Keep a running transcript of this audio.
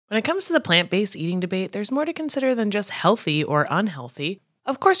When it comes to the plant-based eating debate, there's more to consider than just healthy or unhealthy.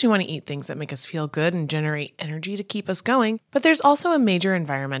 Of course, we want to eat things that make us feel good and generate energy to keep us going, but there's also a major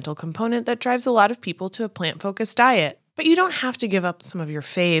environmental component that drives a lot of people to a plant-focused diet. But you don't have to give up some of your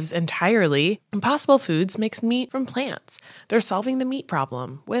faves entirely. Impossible Foods makes meat from plants. They're solving the meat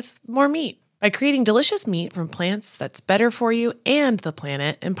problem with more meat. By creating delicious meat from plants that's better for you and the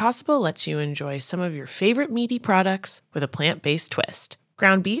planet, Impossible lets you enjoy some of your favorite meaty products with a plant-based twist.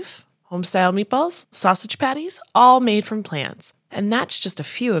 Ground beef, home-style meatballs, sausage patties, all made from plants. And that's just a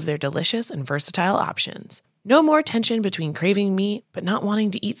few of their delicious and versatile options. No more tension between craving meat but not wanting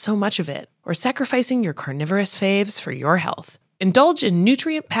to eat so much of it, or sacrificing your carnivorous faves for your health. Indulge in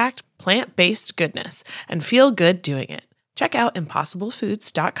nutrient-packed, plant-based goodness and feel good doing it. Check out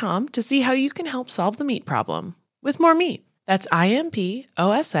ImpossibleFoods.com to see how you can help solve the meat problem with more meat. That's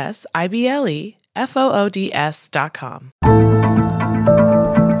ImpossibleFoods.com.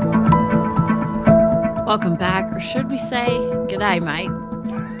 Welcome back, or should we say, g'day, mate.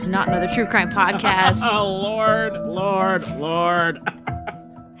 It's Not Another True Crime Podcast. Oh, Lord.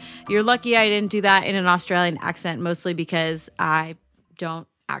 You're lucky I didn't do that in an Australian accent, mostly because I don't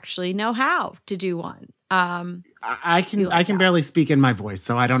actually know how to do one. I can barely speak in my voice,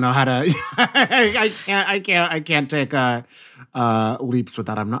 so I don't know how to. I can't take leaps with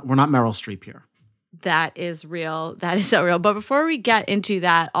that. We're not Meryl Streep here. That is real. That is so real. But before we get into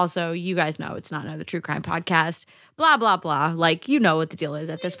that, also, you guys know it's Not Another True Crime Podcast. Blah, blah, blah. Like, you know what the deal is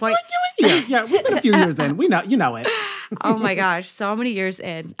at this point. Yeah, we've been a few years in. You know it. Oh my gosh, so many years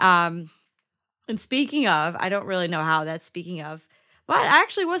in. And speaking of, I don't really know how that's speaking of, but I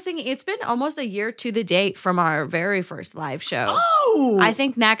actually was thinking it's been almost a year to the date from our very first live show. Oh! I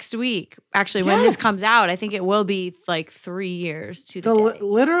think next week, actually, when this comes out, I think it will be like 3 years to the date.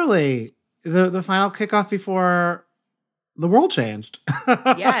 Literally. The final kickoff before the world changed.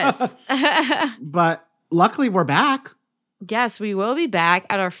 Yes. But luckily we're back. Yes, we will be back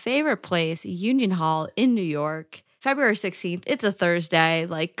at our favorite place, Union Hall in New York, February 16th. It's a Thursday.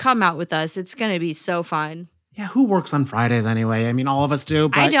 Like, come out with us. It's going to be so fun. Yeah, who works on Fridays anyway? I mean, all of us do.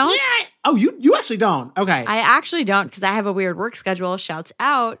 But I don't. Yeah. Oh, you actually don't? Okay. I actually don't because I have a weird work schedule. Shouts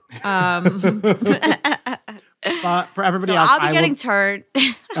out. But for everybody So else, I'll be getting turned.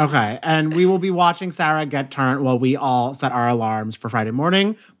 Okay. And we will be watching Sarah get turned while we all set our alarms for Friday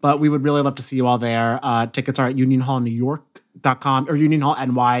morning. But we would really love to see you all there. Tickets are at unionhallnewyork.com or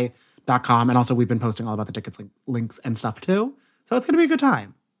unionhallny.com. And also we've been posting all about the tickets links and stuff too. So it's going to be a good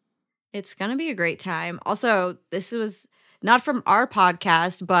time. It's going to be a great time. Also, this was not from our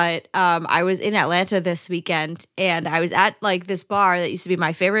podcast, but I was in Atlanta this weekend and I was at like this bar that used to be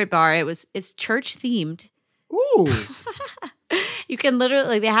my favorite bar. It's church themed. Ooh. You can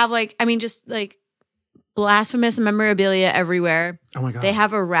literally, they have just blasphemous memorabilia everywhere. Oh my God. They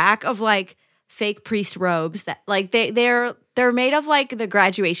have a rack of like fake priest robes that like they're made of like the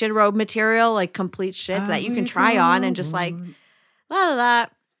graduation robe material, like complete shit that you can try on and just like la la la.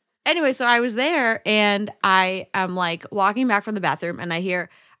 Anyway, so I was there and I am like walking back from the bathroom and I hear,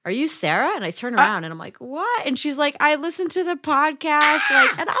 "Are you Sarah?" And I turn around and I'm like, "What?" And she's like, "I listened to the podcast."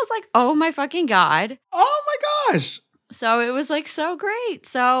 And I was like, "Oh my fucking God." Oh my gosh. So it was like so great.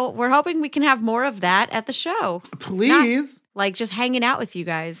 So we're hoping we can have more of that at the show. Please. Like just hanging out with you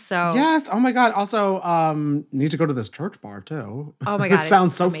guys. So yes. Oh my God. Also, need to go to this church bar too. Oh my God. It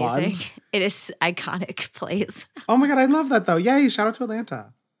sounds so amazing. fun. It is iconic place. Oh my God. I love that though. Yay. Shout out to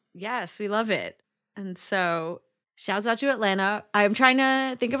Atlanta. Yes, we love it. And so shouts out to Atlanta. I'm trying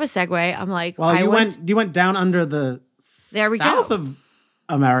to think of a segue. I'm like, well, you went down under the south of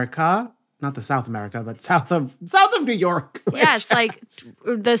America. Not the South America, but south of New York. Yes, like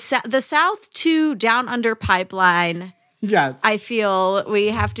the south to down under pipeline. Yes. I feel we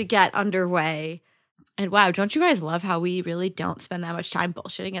have to get underway. And wow, don't you guys love how we really don't spend that much time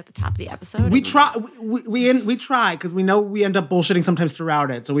bullshitting at the top of the episode? We try because we know we end up bullshitting sometimes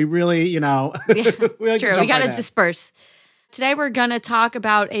throughout it. So we really, yeah, it's true. We got to disperse. Today we're going to talk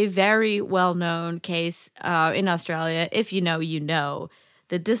about a very well-known case in Australia. If you know, you know.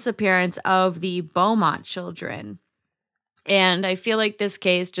 The disappearance of the Beaumont children. And I feel like this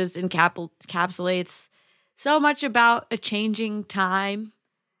case just encapsulates so much about a changing time,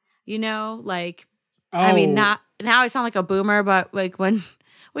 like, I mean, not now I sound like a boomer, but like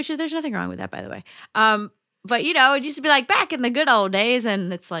which there's nothing wrong with that, by the way. But it used to be like back in the good old days,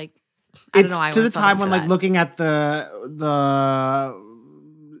 and it's like, I don't know. It's to the time when like looking at the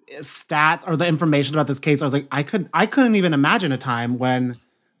stats or the information about this case, I was like, I couldn't even imagine a time when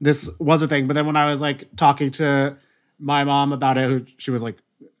this was a thing. But then when I was like talking to my mom about it, she was like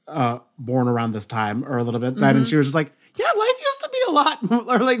born around this time or a little bit then, and she was just like, yeah, life used to be a lot,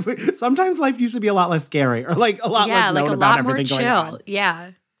 or like sometimes life used to be a lot less scary, or like a lot less known about everything going on.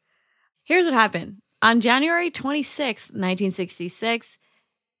 Yeah. Here's what happened. On January 26, 1966,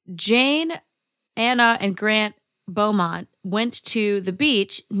 Jane, Anna, and Grant Beaumont went to the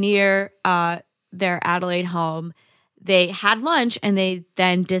beach near their Adelaide home. They had lunch and they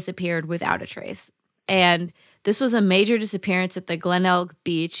then disappeared without a trace. And this was a major disappearance at the Glenelg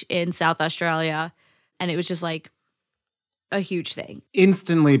Beach in South Australia. And it was just like a huge thing.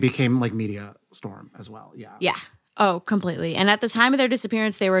 Instantly became like media storm as well. Yeah. Yeah. Oh, completely. And at the time of their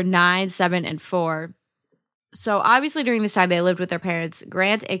disappearance, they were 9, 7, and 4. So obviously during this time, they lived with their parents,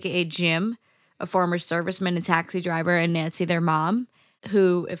 Grant, a.k.a. Jim, a former serviceman and taxi driver, and Nancy, their mom,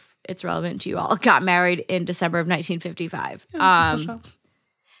 who, if it's relevant to you all, got married in December of 1955.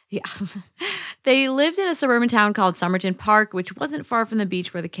 Yeah. They lived in a suburban town called Somerton Park, which wasn't far from the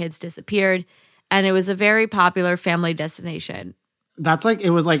beach where the kids disappeared. And it was a very popular family destination. That's like, it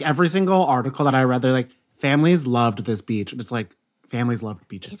was like every single article that I read, they're like, families loved this beach. And it's like, families loved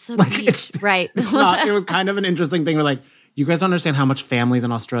beaches. It's a beach, right? It was kind of an interesting thing. We're like, you guys don't understand how much families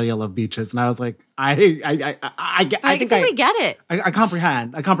in Australia love beaches. And I was like, I think we get it. I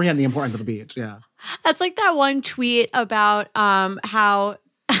comprehend the importance of the beach. Yeah. That's like that one tweet about how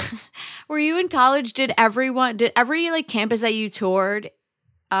were you in college? Did every like campus that you toured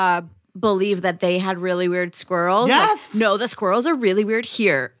believe that they had really weird squirrels? Yes. Like, no, the squirrels are really weird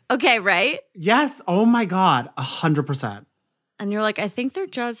here. Okay, right? Yes. Oh my God. 100%. And you're like, I think they're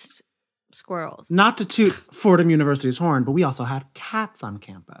just squirrels. Not to toot Fordham University's horn, but we also had cats on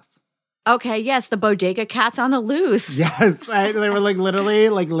campus. Okay, yes, the bodega cats on the loose. Yes. They were like literally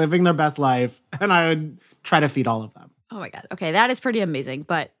like living their best life. And I would try to feed all of them. Oh my God. Okay, that is pretty amazing.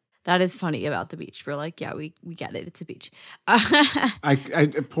 But that is funny about the beach. We're like, yeah, we get it. It's a beach. I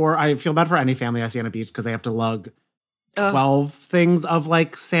feel bad for any family I see on a beach because they have to lug 12 things of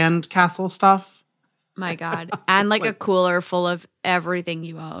like sand castle stuff. My God. And like a cooler full of everything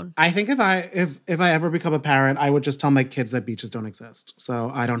you own. I think if I ever become a parent, I would just tell my kids that beaches don't exist.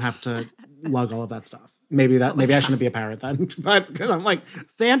 So I don't have to lug all of that stuff. Maybe I shouldn't be a parent then. But because I'm like,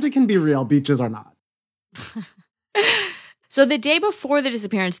 Santa can be real, beaches are not. So the day before the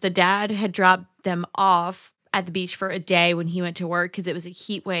disappearance, the dad had dropped them off at the beach for a day when he went to work because it was a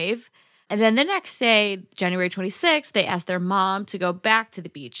heat wave. And then the next day, January 26th, they asked their mom to go back to the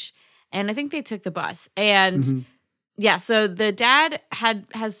beach. And I think they took the bus. And yeah, so the dad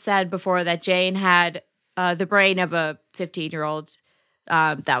has said before that Jane had the brain of a 15-year-old.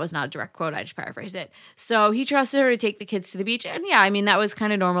 That was not a direct quote. I just paraphrased it. So he trusted her to take the kids to the beach. And yeah, I mean, that was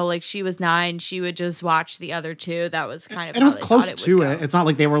kind of normal. Like she was 9. She would just watch the other two. That was kind of, and it was close to it. It's not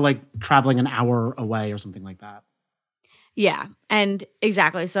like they were like traveling an hour away or something like that. Yeah. And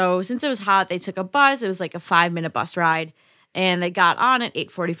exactly. So since it was hot, they took a bus. It was like a 5-minute bus ride. And they got on at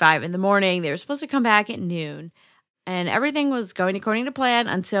 8:45 in the morning. They were supposed to come back at noon. And everything was going according to plan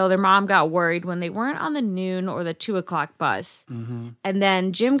until their mom got worried when they weren't on the noon or the 2 o'clock bus. And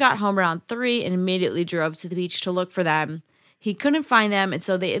then Jim got home around 3 and immediately drove to the beach to look for them. He couldn't find them, and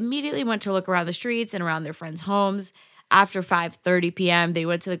so they immediately went to look around the streets and around their friends' homes. After 5:30 p.m., they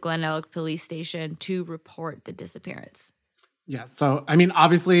went to the Glenelg police station to report the disappearance. Yeah, so, I mean,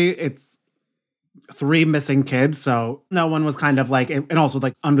 obviously, it's 3 missing kids, so no one was kind of like, and also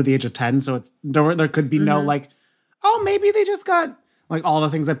like under the age of 10, so it's there could be no like, oh, maybe they just got like all the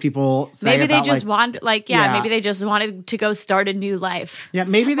things that people say. Maybe about, they just wanted, like, maybe they just wanted to go start a new life. Yeah,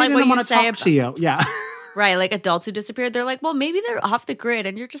 maybe they didn't want to talk to you. Yeah. Right, like adults who disappeared, they're like, well, maybe they're off the grid.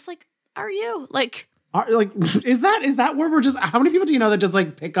 And you're just like, are you? Like, is that where we're just, how many people do you know that just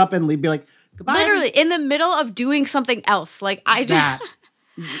like pick up and leave, be like, goodbye? Literally, in the middle of doing something else. Like, I just...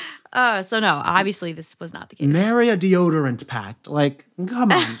 so no, obviously this was not the case. Nary a deodorant packed. Like,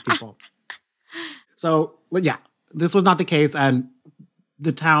 come on, people. So, yeah, this was not the case. And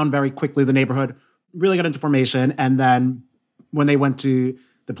the town very quickly, the neighborhood, really got into formation. And then when they went to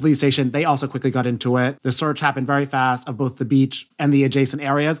the police station, they also quickly got into it. The search happened very fast of both the beach and the adjacent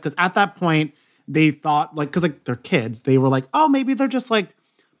areas. Because at that point, they thought, like, because like they're kids, they were like, oh, maybe they're just like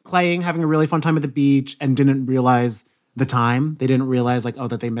playing, having a really fun time at the beach, and didn't realize the time. They didn't realize like, oh,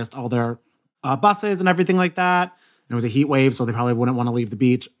 that they missed all their buses and everything like that. And it was a heat wave, so they probably wouldn't want to leave the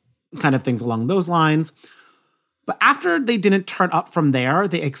beach, kind of things along those lines. But after they didn't turn up from there,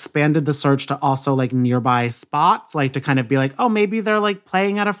 they expanded the search to also like nearby spots, like to kind of be like, oh, maybe they're like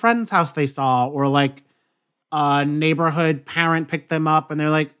playing at a friend's house they saw, or like a neighborhood parent picked them up and they're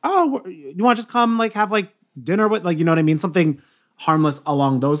like, oh, you want to just come like have like dinner with, like, you know what I mean? Something harmless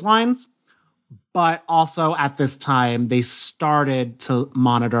along those lines. But also at this time, they started to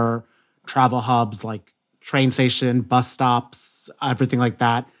monitor travel hubs like train station, bus stops, everything like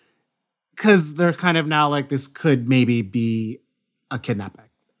that. Because they're kind of now like, this could maybe be a kidnapping.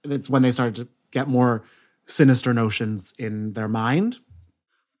 It's when they started to get more sinister notions in their mind.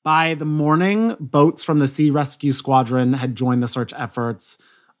 By the morning, boats from the Sea Rescue Squadron had joined the search efforts.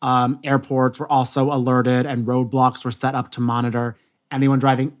 Airports were also alerted and roadblocks were set up to monitor anyone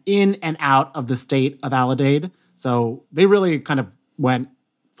driving in and out of the state of Aledade. So they really kind of went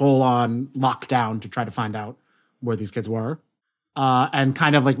full on lockdown to try to find out where these kids were. And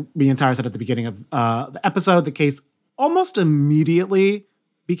kind of like me and Sarah said at the beginning of the episode, the case almost immediately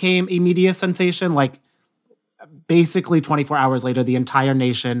became a media sensation. Like basically 24 hours later, the entire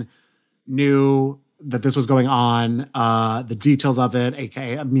nation knew that this was going on, the details of it,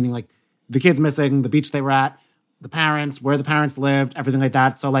 aka meaning like the kids missing, the beach they were at, the parents, where the parents lived, everything like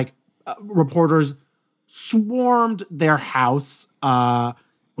that. So like reporters swarmed their house,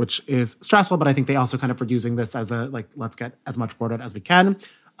 which is stressful, but I think they also kind of were using this as a, like, let's get as much word out as we can.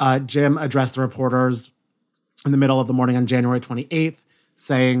 Jim addressed the reporters in the middle of the morning on January 28th,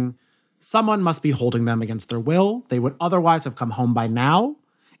 saying, "Someone must be holding them against their will. They would otherwise have come home by now.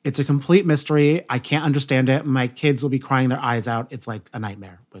 It's a complete mystery. I can't understand it. My kids will be crying their eyes out. It's like a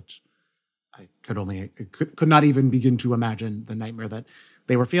nightmare," which I could not even begin to imagine the nightmare that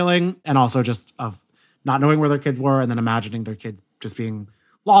they were feeling. And also just of not knowing where their kids were and then imagining their kids just being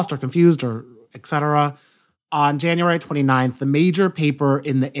lost or confused or etc. On January 29th, the major paper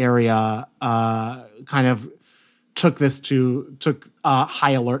in the area kind of took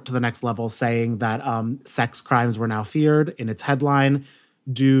high alert to the next level, saying that sex crimes were now feared in its headline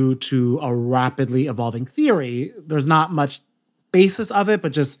due to a rapidly evolving theory. There's not much basis of it,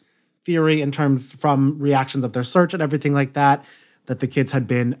 but just theory in terms from reactions of their search and everything like that, that the kids had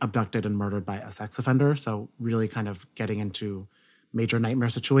been abducted and murdered by a sex offender. So really kind of getting into major nightmare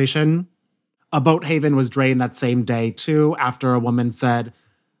situation. A boat haven was drained that same day too, after a woman said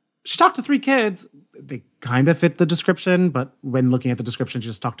she talked to 3 kids. They kind of fit the description, but when looking at the description, she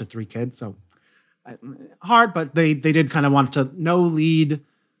just talked to 3 kids. So hard, but they did kind of want to, no lead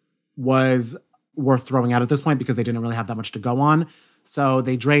was worth throwing out at this point because they didn't really have that much to go on. So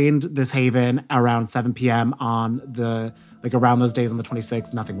they drained this haven around 7 p.m. on around those days on the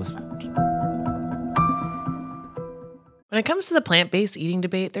 26th. Nothing was found. When it comes to the plant-based eating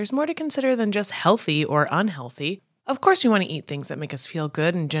debate, there's more to consider than just healthy or unhealthy. Of course, we want to eat things that make us feel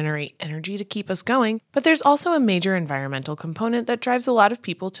good and generate energy to keep us going, but there's also a major environmental component that drives a lot of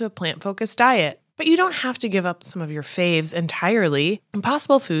people to a plant-focused diet. But you don't have to give up some of your faves entirely.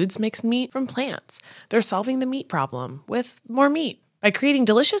 Impossible Foods makes meat from plants. They're solving the meat problem with more meat. By creating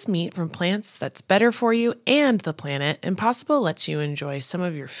delicious meat from plants that's better for you and the planet, Impossible lets you enjoy some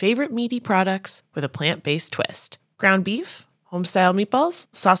of your favorite meaty products with a plant-based twist. Ground beef, home-style meatballs,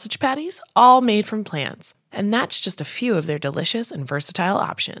 sausage patties, all made from plants. And that's just a few of their delicious and versatile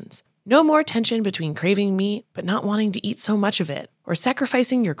options. No more tension between craving meat but not wanting to eat so much of it, or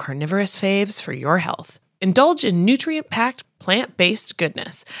sacrificing your carnivorous faves for your health. Indulge in nutrient-packed, plant-based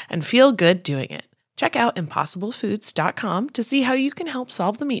goodness and feel good doing it. Check out ImpossibleFoods.com to see how you can help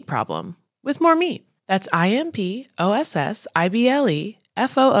solve the meat problem with more meat. That's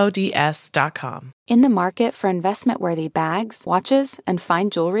ImpossibleFoods.com. In the market for investment-worthy bags, watches, and fine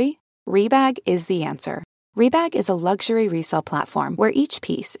jewelry, Rebag is the answer. Rebag is a luxury resale platform where each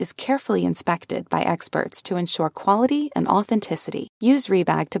piece is carefully inspected by experts to ensure quality and authenticity. Use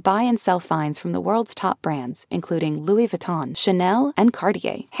Rebag to buy and sell finds from the world's top brands, including Louis Vuitton, Chanel, and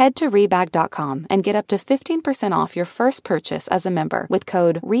Cartier. Head to Rebag.com and get up to 15% off your first purchase as a member with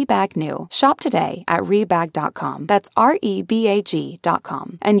code REBAGNEW. Shop today at Rebag.com. That's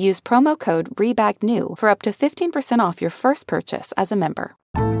REBAG.com. And use promo code REBAGNEW for up to 15% off your first purchase as a member.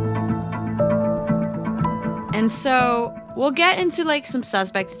 And so we'll get into like some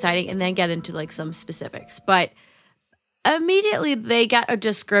suspects citing and then get into like some specifics. But immediately they get a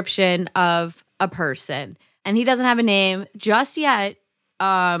description of a person, and he doesn't have a name just yet.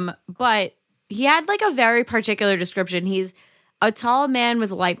 But he had like a very particular description. He's a tall man with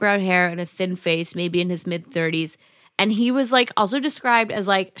light brown hair and a thin face, maybe in his mid-30s. And he was like also described as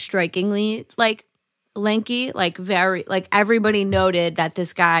like strikingly like lanky, like very like everybody noted that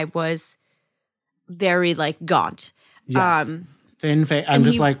this guy was very like gaunt. Yes. Thin face. I'm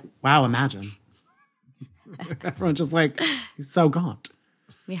just like, wow, imagine. Everyone's just like, he's so gaunt.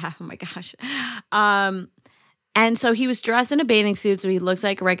 Yeah, oh my gosh. And so he was dressed in a bathing suit, so he looks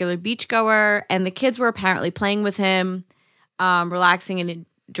like a regular beachgoer, and the kids were apparently playing with him, relaxing and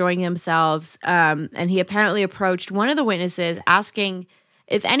enjoying themselves. And he apparently approached one of the witnesses asking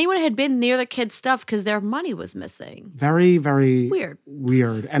if anyone had been near the kids' stuff because their money was missing. Very, very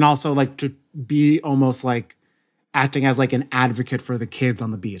weird. And also like to be almost like acting as like an advocate for the kids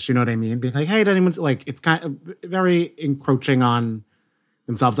on the beach. You know what I mean? Being like, hey, did anyone, like, it's kind of very encroaching on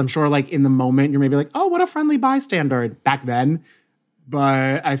themselves. I'm sure like in the moment you're maybe like, oh, what a friendly bystander back then.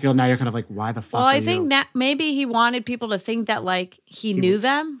 But I feel now you're kind of like, why the fuck? Well, I think maybe he wanted people to think that like he knew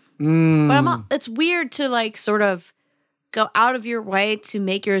them. But it's weird to like sort of go out of your way to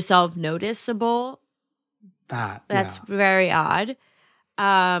make yourself noticeable. That's very odd.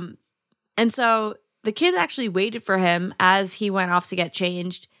 And so the kids actually waited for him as he went off to get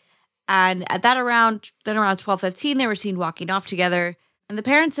changed. And at that around 12:15, they were seen walking off together. And the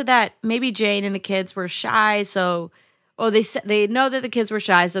parents said that maybe Jane and the kids were shy. They know that the kids were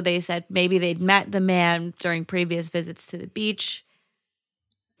shy. So they said maybe they'd met the man during previous visits to the beach.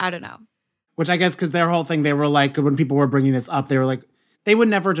 I don't know. Which I guess because their whole thing, they were like, when people were bringing this up, they were like, they would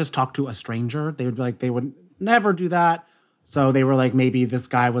never just talk to a stranger. They would be like, they would never do that. So they were like, maybe this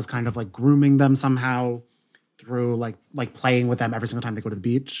guy was kind of like grooming them somehow through like playing with them every single time they go to the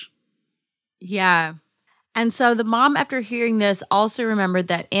beach. Yeah. And so the mom, after hearing this, also remembered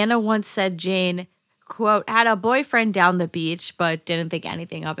that Anna once said Jane, quote, had a boyfriend down the beach, but didn't think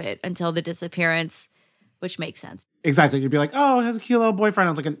anything of it until the disappearance, which makes sense. Exactly. You'd be like, oh, he has a cute little boyfriend.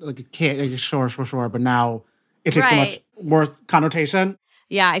 I was like a kid. Like, sure. But now it takes so much worse connotation.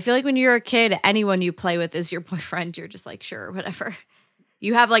 Yeah, I feel like when you're a kid, anyone you play with is your boyfriend. You're just like, sure, whatever.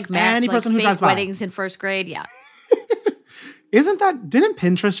 You have like person who fake weddings in first grade. Yeah. Didn't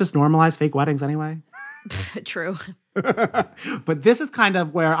Pinterest just normalize fake weddings anyway? True. But this is kind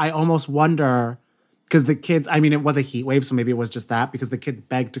of where I almost wonder, because the kids, I mean, it was a heat wave, so maybe it was just that, because the kids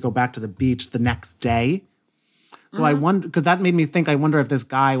begged to go back to the beach the next day. So I wonder, because that made me think, I wonder if this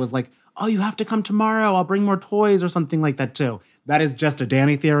guy was like, oh, you have to come tomorrow. I'll bring more toys or something like that too. That is just a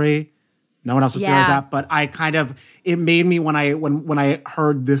Danny theory. No one else's theory is that. But it made me, when I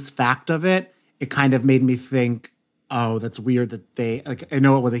heard this fact of it, it kind of made me think, oh, that's weird that they, like, I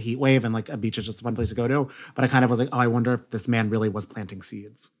know it was a heat wave and like a beach is just a fun place to go to, but I kind of was like, oh, I wonder if this man really was planting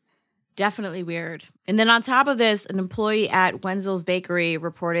seeds. Definitely weird. And then on top of this, an employee at Wenzel's Bakery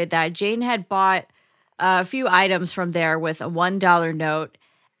reported that Jane had bought a few items from there with a $1 note.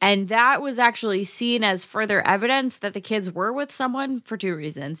 And that was actually seen as further evidence that the kids were with someone for two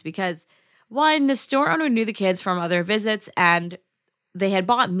reasons. Because one, the store owner knew the kids from other visits and they had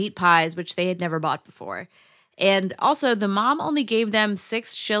bought meat pies, which they had never bought before. And also the mom only gave them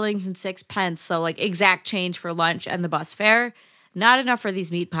 6 shillings and 6 pence. So like exact change for lunch and the bus fare. Not enough for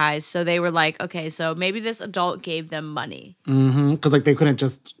these meat pies. So they were like, okay, so maybe this adult gave them money. Because like they couldn't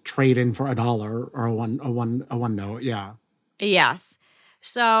just trade in for $1 or a one note. Yeah. Yes.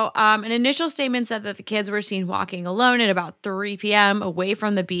 So an initial statement said that the kids were seen walking alone at about 3 p.m. away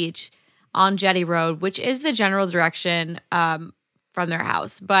from the beach on Jetty Road, which is the general direction from their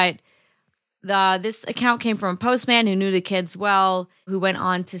house. But this account came from a postman who knew the kids well, who went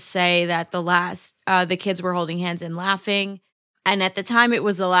on to say that the kids were holding hands and laughing. And at the time, it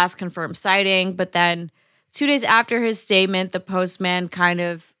was the last confirmed sighting. But then 2 days after his statement, the postman kind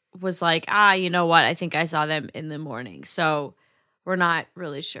of was like, you know what? I think I saw them in the morning. So we're not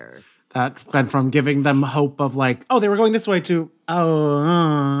really sure. That went from giving them hope of like, oh, they were going this way to,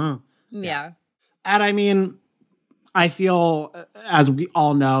 Yeah. And I mean, I feel, as we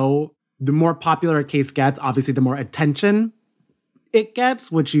all know, the more popular a case gets, obviously the more attention it gets,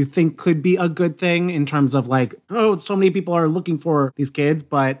 which you think could be a good thing in terms of like, oh, so many people are looking for these kids,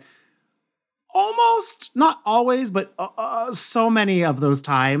 but almost, not always, but so many of those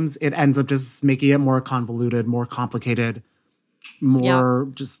times, it ends up just making it more convoluted, more complicated,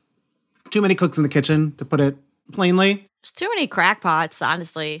 just too many cooks in the kitchen, to put it plainly. There's too many crackpots,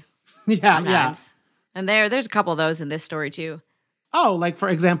 honestly. Yeah. And there's a couple of those in this story too. Oh, like for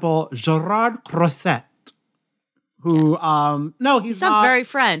example, Gerard Croiset, who, he sounds very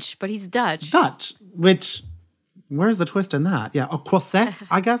French, but he's Dutch. Which, where's the twist in that? Yeah, Croiset,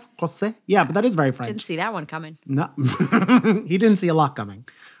 I guess. Croiset. Yeah, but that is very French. Didn't see that one coming. No, he didn't see a lot coming.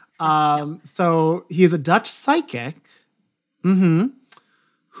 So he is a Dutch psychic,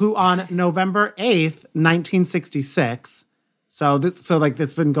 who on November 8th, 1966, so this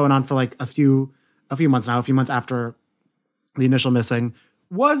has been going on for like a few months now, a few months after the initial missing,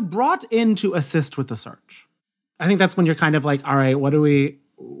 was brought in to assist with the search. I think that's when you're kind of like, all right,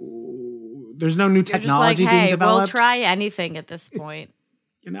 there's no new technology being developed. We'll try anything at this point.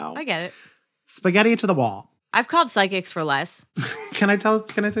 I get it. Spaghetti to the wall. I've called psychics for less. Can I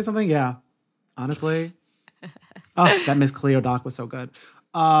say something? Yeah. Honestly. Oh, that Miss Cleo doc was so good.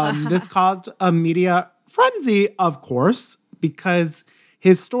 This caused a media frenzy, of course, because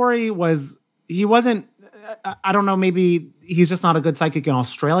his story was, he wasn't, I don't know, maybe he's just not a good psychic in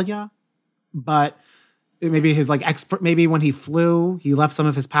Australia, but maybe his like expert, maybe when he flew, he left some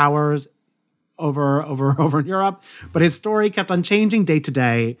of his powers over in Europe, but his story kept on changing day to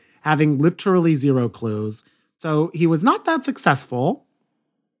day, having literally zero clues. So he was not that successful.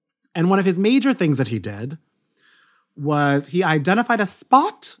 And one of his major things that he did was he identified a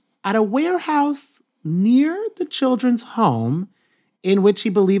spot at a warehouse near the children's home in which he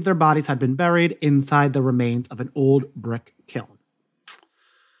believed their bodies had been buried inside the remains of an old brick kiln.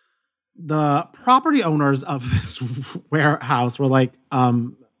 The property owners of this warehouse were like,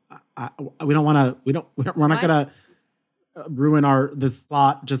 we're not gonna ruin this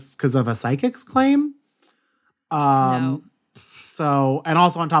plot just because of a psychic's claim. No. So, and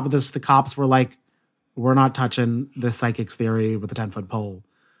also on top of this, the cops were like, we're not touching this psychic's theory with a 10-foot pole.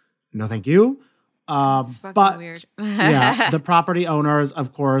 No, thank you. It's fucking weird. Yeah, the property owners,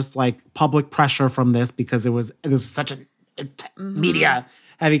 of course, like public pressure from this because it was such a media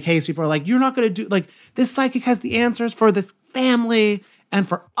heavy case. People are like, you're not going to do, like, this psychic has the answers for this family and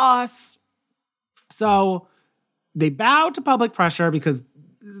for us. So they bowed to public pressure because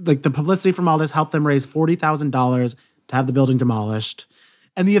like the publicity from all this helped them raise $40,000 to have the building demolished.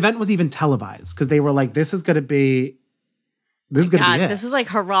 And the event was even televised because they were like, this is going to be it. This is like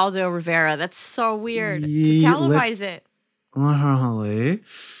Geraldo Rivera. That's so weird to televise it. Literally.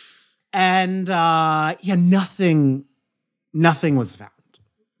 And nothing was found.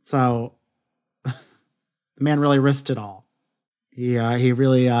 So the man really risked it all. He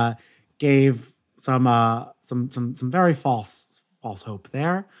really gave some very false hope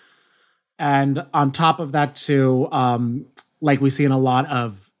there. And on top of that too, like we see in a lot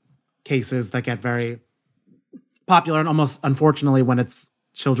of cases that get very popular and almost unfortunately when it's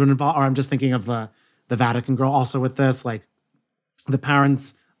children involved, or I'm just thinking of the Vatican girl also with this, like the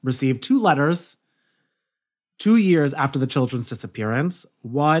parents received 2 letters 2 years after the children's disappearance.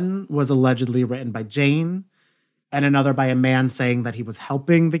 One was allegedly written by Jane and another by a man saying that he was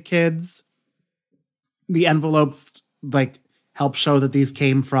helping the kids. The envelopes like help show that these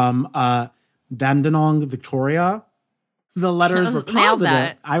came from Dandenong, Victoria. The letters were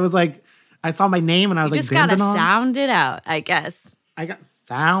positive. I was like, I saw my name and I was like, just gotta sound it out, I guess. I got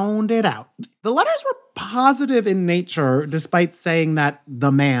sounded out. The letters were positive in nature, despite saying that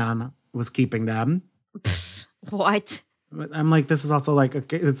the man was keeping them. What? I'm like, this is also like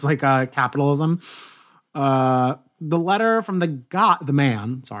it's like capitalism. The letter from the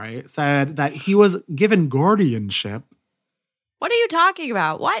man, said that he was given guardianship. What are you talking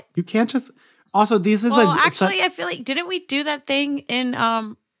about? What? You can't just. Also, this is I feel like didn't we do that thing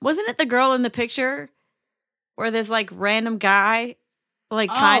in wasn't it the girl in the picture where this like random guy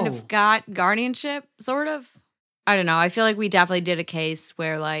kind of got guardianship, sort of? I don't know. I feel like we definitely did a case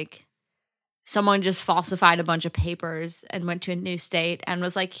where like someone just falsified a bunch of papers and went to a new state and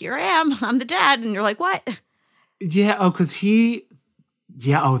was like, here I am, I'm the dad. And you're like, what? Yeah,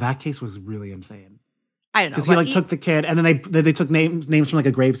 that case was really insane. I don't know. Because he took the kid and then they took names from like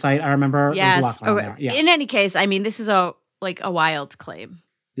a gravesite, I remember. Yes. Yeah. In any case, I mean, this is a wild claim.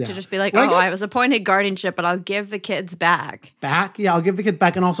 Yeah. To just be like, I was appointed guardianship, but I'll give the kids back. Yeah, I'll give the kids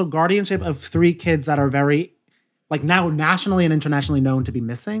back. And also guardianship of 3 kids that are very, like now nationally and internationally known to be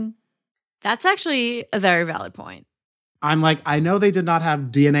missing. That's actually a very valid point. I'm like, I know they did not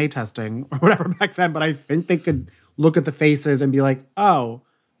have DNA testing or whatever back then, but I think they could look at the faces and be like, oh,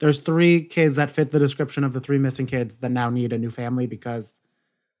 there's 3 kids that fit the description of the 3 missing kids that now need a new family because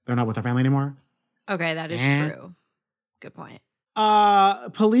they're not with their family anymore. Okay, that is true. Good point.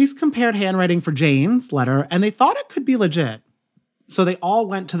 Police compared handwriting for Jane's letter, and they thought it could be legit. So they all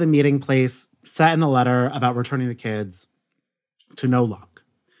went to the meeting place, set in the letter about returning the kids, to no luck.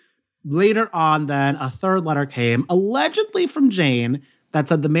 Later on, then, a 3rd letter came, allegedly from Jane, that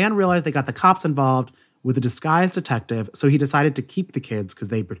said the man realized they got the cops involved with a disguised detective, so he decided to keep the kids because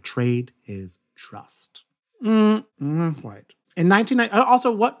they betrayed his trust. Right. In 1990,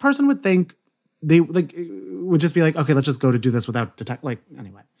 also, what person would think they would just be like, okay, let's just go to do this without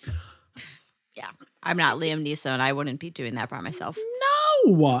anyway. Yeah, I'm not Liam Neeson. I wouldn't be doing that by myself.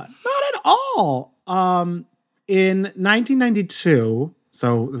 No, not at all. In 1992,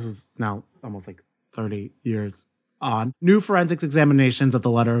 so this is now almost like 30 years on, new forensics examinations of the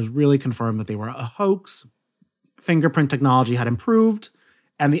letters really confirmed that they were a hoax. Fingerprint technology had improved,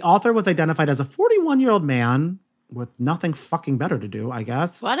 and the author was identified as a 41-year-old man with nothing fucking better to do, I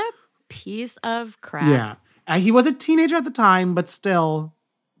guess. What a piece of crap. Yeah. He was a teenager at the time, but still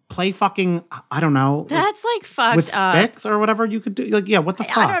play fucking, I don't know. That's like fucked with up. Sticks or whatever you could do. Like, yeah, what the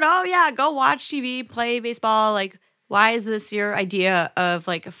fuck? I don't know. Yeah, go watch TV, play baseball, like Why is this your idea of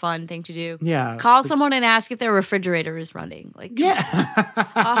like a fun thing to do? Yeah. Call someone and ask if their refrigerator is running. Like, a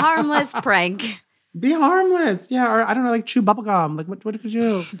harmless prank. Be harmless. Yeah. Or I don't know, like chew bubblegum. Like what could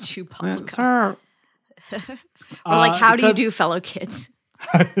you? Chew bubblegum. Sir. Or like, how do you do, fellow kids?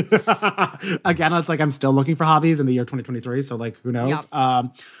 Again, it's like I'm still looking for hobbies in the year 2023. So like, who knows?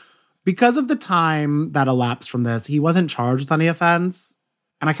 Yep. Because of the time that elapsed from this, he wasn't charged with any offense.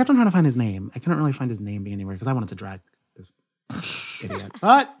 And I kept on trying to find his name. I couldn't really find his name anywhere because I wanted to drag this idiot.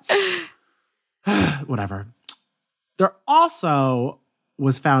 But whatever. There also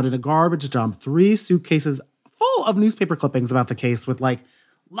was found in a garbage dump 3 suitcases full of newspaper clippings about the case with like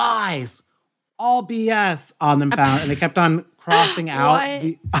lies, all BS on them found. And they kept on crossing out.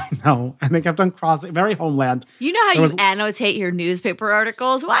 I know. And they kept on crossing. Very Homeland. You know how you annotate your newspaper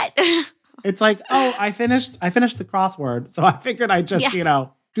articles? What? It's like, oh, I finished the crossword. So I figured I'd just,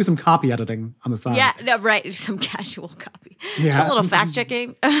 do some copy editing on the side. Yeah, no, right. Some casual copy. Yeah. Some little fact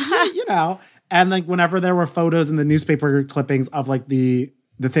checking. And like whenever there were photos in the newspaper clippings of like the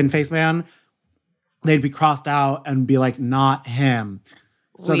thin-faced man, they'd be crossed out and be like, not him.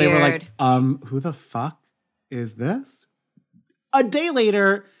 So They were like, who the fuck is this? A day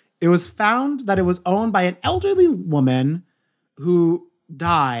later, it was found that it was owned by an elderly woman who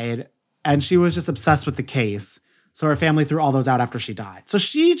died, and she was just obsessed with the case. So her family threw all those out after she died. So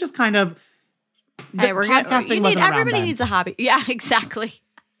she just kind of everybody needs a hobby. Yeah, exactly.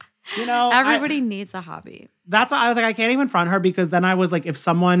 Everybody needs a hobby. That's why I was like, I can't even front her, because then I was like, if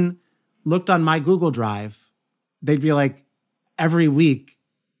someone looked on my Google Drive, they'd be like, every week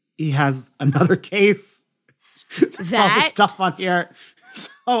he has another case. That's all the stuff on here. So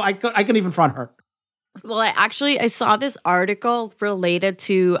I couldn't even front her. Well, I saw this article related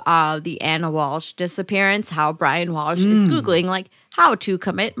to the Anna Walsh disappearance, how Brian Walsh is Googling like how to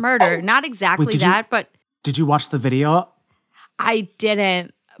commit murder. Not exactly but did you watch the video? I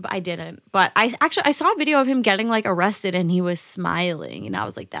didn't. But I saw a video of him getting like arrested and he was smiling, and I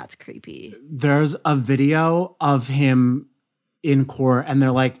was like, that's creepy. There's a video of him in court, and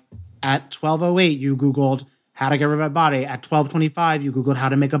they're like, at 12:08 you Googled how to get rid of a body. At 12:25 you Googled how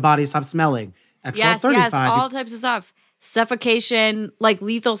to make a body stop smelling. At 12:35, yes, all types of stuff. Suffocation, like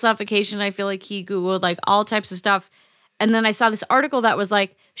lethal suffocation. I feel like he Googled like all types of stuff. And then I saw this article that was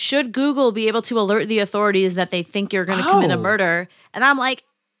like, should Google be able to alert the authorities that they think you're going to commit a murder? And I'm like,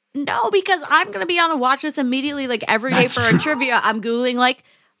 no, because I'm going to be on a watch list immediately. Like every day for a trivia, I'm Googling like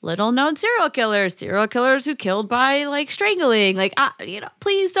little known serial killers who killed by like strangling. Like,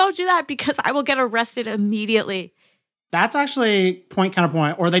 please don't do that, because I will get arrested immediately. That's actually point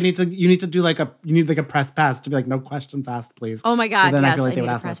counterpoint. Or you need to do like a press pass to be like, no questions asked, please. Oh my God. Then yes, I feel like they would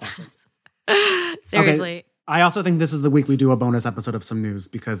ask press questions. Seriously. Okay. I also think this is the week we do a bonus episode of some news,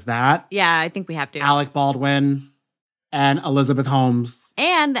 because I think we have to. Alec Baldwin and Elizabeth Holmes.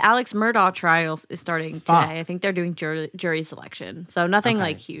 And the Alex Murdaugh trial is starting today. I think they're doing jury selection. So nothing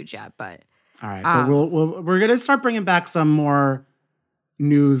like huge yet, but. All right. But we're going to start bringing back some more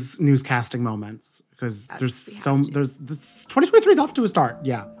newscasting moments, because there's 2023 is off to a start.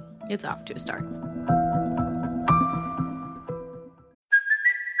 Yeah. It's off to a start.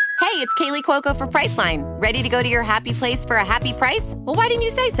 Hey, it's Kaylee Cuoco for Priceline. Ready to go to your happy place for a happy price? Well, why didn't you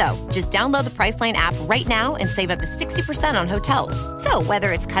say so? Just download the Priceline app right now and save up to 60% on hotels. So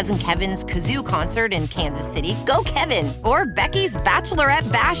whether it's Cousin Kevin's Kazoo Concert in Kansas City, go Kevin, or Becky's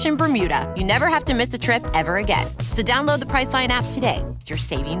Bachelorette Bash in Bermuda, you never have to miss a trip ever again. So download the Priceline app today. Your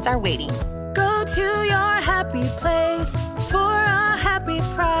savings are waiting. Go to your happy place for a happy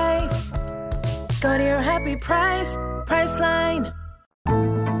price. Go to your happy price, Priceline.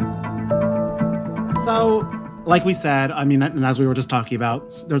 So, like we said, I mean, and as we were just talking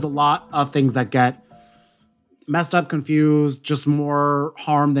about, there's a lot of things that get messed up, confused, just more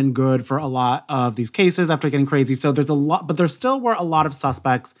harm than good for a lot of these cases after getting crazy. So there's a lot, but there still were a lot of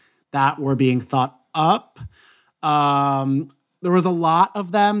suspects that were being thought up. There was a lot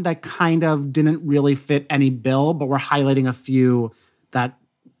of them that kind of didn't really fit any bill, but we're highlighting a few that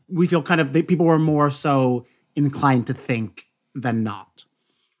we feel people were more so inclined to think than not.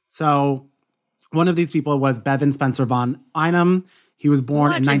 So one of these people was Bevan Spencer von Einem. He was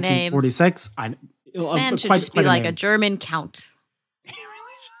born in 1946. This man should just be like a German count.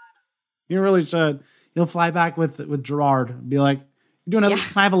 He really should. He'll fly back with Gerard and be like, "You doing?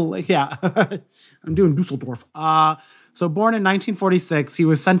 Can I have a yeah? I'm doing Dusseldorf." So born in 1946, he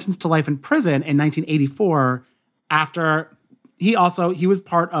was sentenced to life in prison in 1984. After he was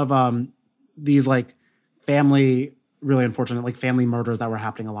part of these like family, really unfortunate like family murders that were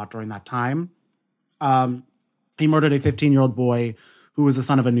happening a lot during that time. He murdered a 15-year-old boy who was the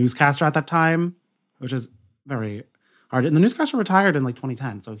son of a newscaster at that time, which is very hard. And the newscaster retired in like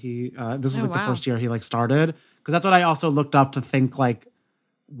 2010. So he, this was the first year he like started. Because that's what I also looked up to think like,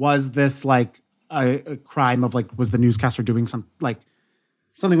 was this like a crime of like, was the newscaster doing something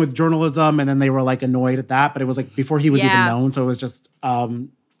with journalism? And then they were like annoyed at that. But it was like before he was even known. So it was just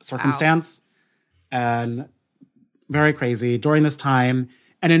circumstance. And very crazy. During this time,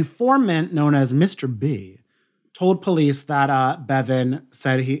 an informant known as Mr. B told police that Bevan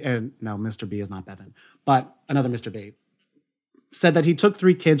said no, Mr. B is not Bevan, but another Mr. B, said that he took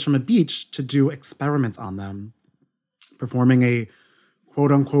 3 kids from a beach to do experiments on them, performing a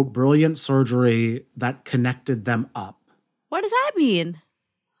quote-unquote brilliant surgery that connected them up. What does that mean?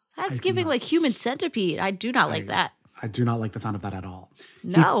 That's giving like human centipede. I do not like that. I do not like the sound of that at all.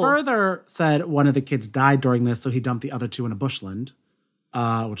 No. He further said one of the kids died during this, so he dumped the other 2 in a bushland,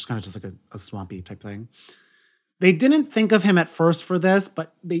 which is kind of just like a swampy type thing. They didn't think of him at first for this,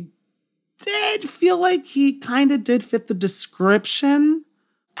 but they did feel like he kind of did fit the description.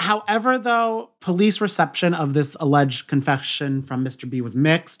 However, though, police reception of this alleged confession from Mr. B was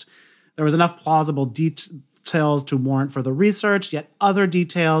mixed. There was enough plausible details to warrant further research, yet other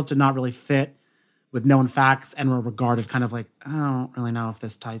details did not really fit with known facts and were regarded kind of like, I don't really know if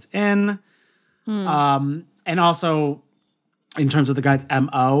this ties in. And also, in terms of the guy's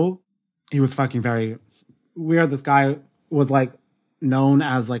MO, he was fucking very weird. This guy was like known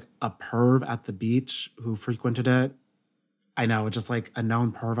as like a perv at the beach who frequented it. I know, just like a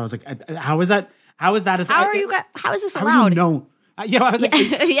known perv. I was like, how is that? How is that? How is this allowed? How are you known? Yeah, I was like,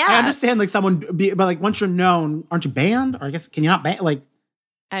 I understand like someone but like once you're known, aren't you banned? Or I guess, can you not ban? Like,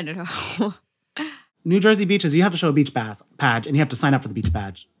 I don't know. New Jersey beaches, you have to show a beach badge and you have to sign up for the beach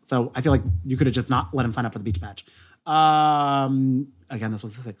badge. So I feel like you could have just not let him sign up for the beach badge. Again, this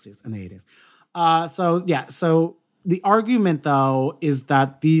was the 60s and the 80s. So the argument though is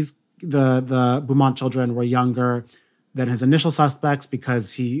that the Beaumont children were younger than his initial suspects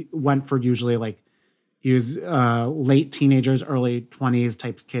because he went for usually like he was late teenagers, early 20s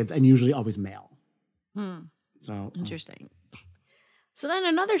types kids, and usually always male. So interesting. So then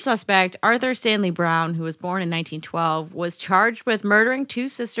another suspect, Arthur Stanley Brown, who was born in 1912, was charged with murdering 2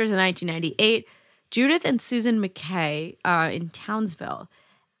 sisters in 1998, Judith and Susan McKay, in Townsville.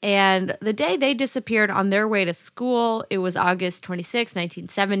 And the day they disappeared on their way to school, it was August 26,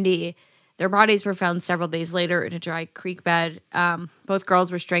 1970. Their bodies were found several days later in a dry creek bed. Both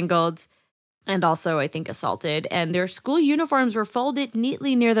girls were strangled and also, I think, assaulted. And their school uniforms were folded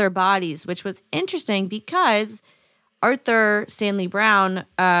neatly near their bodies, which was interesting because Arthur Stanley Brown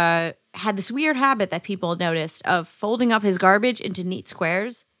had this weird habit that people noticed of folding up his garbage into neat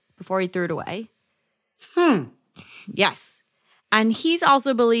squares before he threw it away. Yes. And he's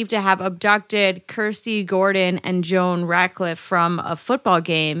also believed to have abducted Kirsty Gordon and Joan Ratcliffe from a football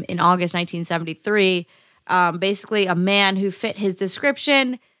game in August 1973. Basically, a man who fit his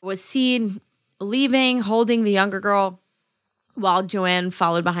description was seen leaving, holding the younger girl, while Joanne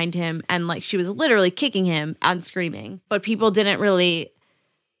followed behind him, and like she was literally kicking him and screaming. But people didn't really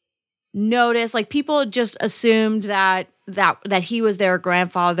notice. Like people just assumed that he was their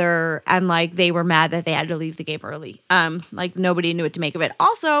grandfather, and like they were mad that they had to leave the game early. Like nobody knew what to make of it.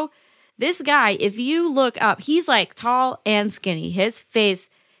 Also, this guy, if you look up, he's like tall and skinny. His face,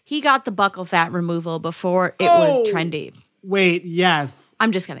 he got the buccal fat removal before it was trendy. Wait, yes.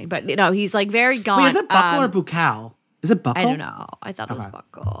 I'm just kidding, but he's like very gaunt. Wait, is it buckle or buccal? Is it buckle? I don't know. I thought it was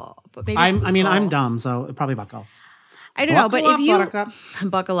buckle, but maybe I'm dumb, so probably buckle. I don't know, but if you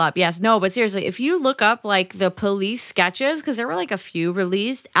buckle up, yes, no, but seriously, if you look up like the police sketches, because there were like a few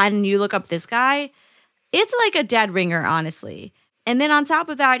released, and you look up this guy, it's like a dead ringer, honestly. And then on top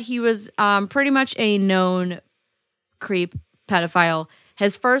of that, he was pretty much a known creep pedophile.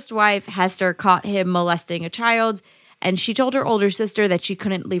 His first wife, Hester, caught him molesting a child, and she told her older sister that she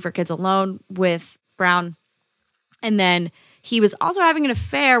couldn't leave her kids alone with Brown. And then he was also having an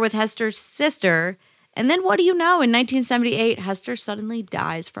affair with Hester's sister. And then what do you know? In 1978, Hester suddenly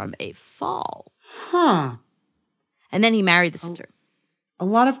dies from a fall. Huh. And then he married the sister. A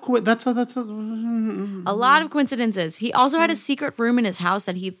lot of a lot of coincidences. He also had a secret room in his house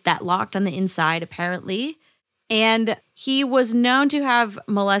that locked on the inside, apparently. And he was known to have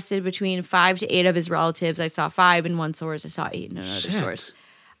molested between 5 to 8 of his relatives. I saw 5 in one source. I saw 8 in another source.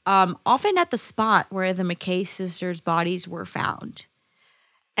 Often at the spot where the McKay sisters' bodies were found.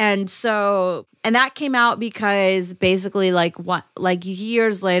 And that came out because basically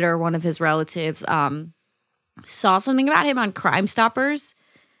years later, one of his relatives saw something about him on Crime Stoppers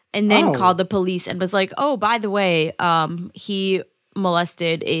and then called the police and was like, oh, by the way, he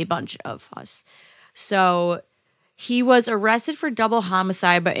molested a bunch of us. So He was arrested for double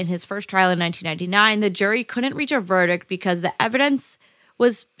homicide, but in his first trial in 1999, the jury couldn't reach a verdict because the evidence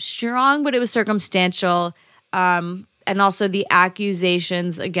was strong, but it was circumstantial. And also the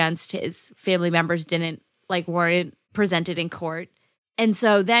accusations against his family members weren't presented in court. And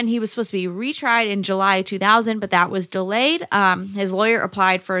so then he was supposed to be retried in July 2000, but that was delayed. His lawyer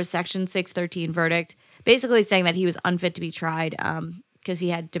applied for a Section 613 verdict, basically saying that he was unfit to be tried because he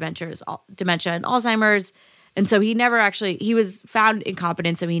had dementia and Alzheimer's. And so he was found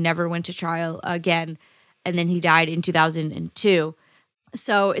incompetent, so he never went to trial again. And then he died in 2002.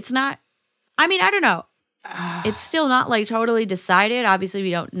 So it's not, I don't know. It's still not totally decided. Obviously,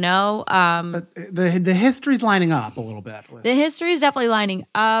 we don't know. But the history's lining up a little bit. The history is definitely lining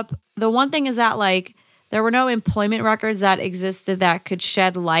up. The one thing is that there were no employment records that existed that could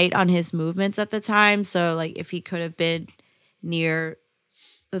shed light on his movements at the time. So if he could have been near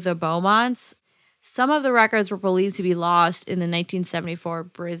the Beaumonts. Some of the records were believed to be lost in the 1974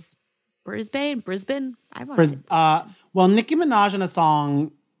 Brisbane? I want to say. Well, Nicki Minaj in a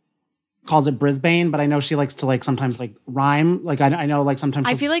song calls it Brisbane, but I know she likes to sometimes rhyme. I know sometimes.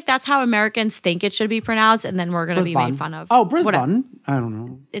 I feel like that's how Americans think it should be pronounced, and then we're going to be made fun of. Oh, Brisbane. Whatever. I don't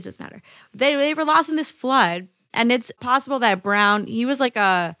know. It doesn't matter. They were lost in this flood, and it's possible that Brown, he was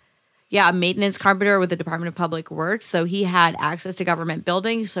a maintenance carpenter with the Department of Public Works, so he had access to government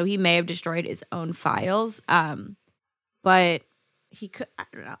buildings, so he may have destroyed his own files. But he could, I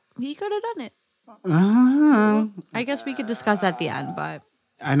don't know, he could have done it. I guess we could discuss at the end, but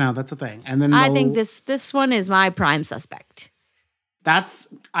I know that's a thing. And then I think this one is my prime suspect.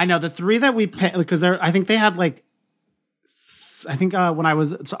 I know the three that we picked because I think they had when I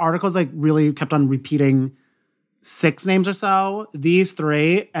was articles really kept on repeating 6 names or so. These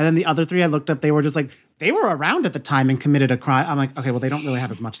 3, and then the other 3 I looked up, they were just they were around at the time and committed a crime. I'm okay, well, they don't really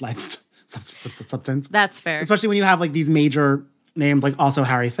have as much substance. That's fair. Especially when you have these major names, also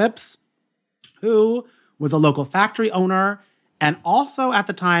Harry Phipps, who was a local factory owner and also at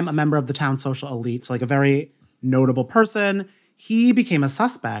the time a member of the town social elite, so a very notable person. He became a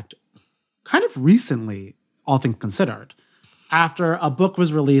suspect kind of recently, all things considered, after a book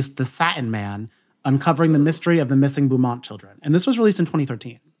was released, The Satin Man, Uncovering the Mystery of the Missing Beaumont Children. And this was released in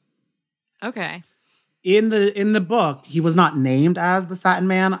 2013. Okay. In the book, he was not named as the Satin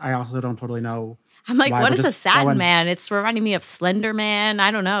Man. I also don't totally know. I'm what is a Satin Man? It's reminding me of Slender Man. I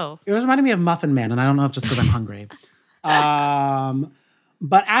don't know. It was reminding me of Muffin Man, and I don't know if just because I'm hungry.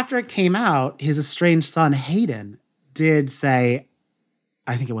 But after it came out, his estranged son, Hayden, did say,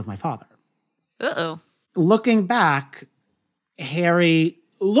 I think it was my father. Uh-oh. Looking back, Harry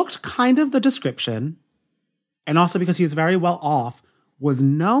looked kind of the description, and also because he was very well off, was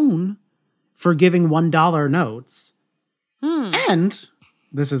known for giving $1 notes. And,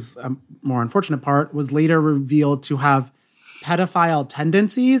 this is a more unfortunate part, was later revealed to have pedophile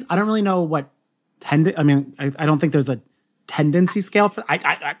tendencies. I don't really know what I don't think there's a tendency scale for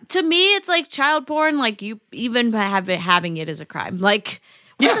to me, it's child porn. You even having it is a crime. What's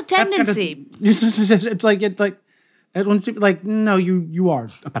a tendency? No, you are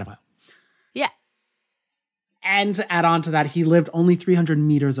a pedophile. Yeah. And to add on to that, he lived only 300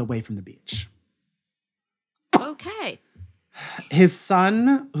 meters away from the beach. Okay. His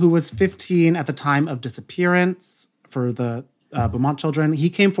son, who was 15 at the time of disappearance for the Beaumont children, he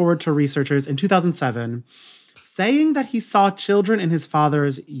came forward to researchers in 2007 saying that he saw children in his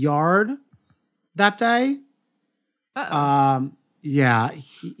father's yard that day. Uh-oh.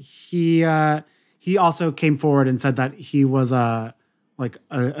 He also came forward and said that he was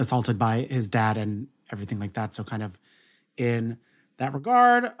assaulted by his dad and everything like that. So kind of in that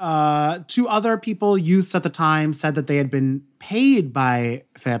regard, 2 other people, youths at the time, said that they had been paid by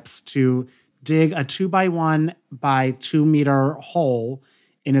Phipps to dig a 2x1 by 2 meter hole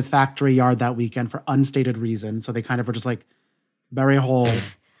in his factory yard that weekend for unstated reasons. So they kind of were just bury a hole.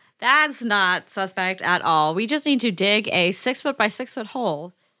 That's not suspect at all. We just need to dig a 6 foot by 6 foot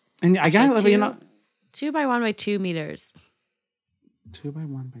hole. And I guess 2 by 1 by 2 meters. 2 by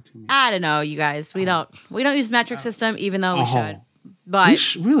 1 by 2 meters. I don't know, you guys. We don't use metric system, even though we should. But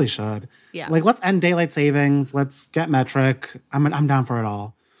we really should. Yeah. Let's end daylight savings. Let's get metric. I'm down for it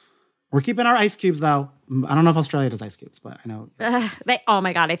all. We're keeping our ice cubes though. I don't know if Australia does ice cubes, but I know oh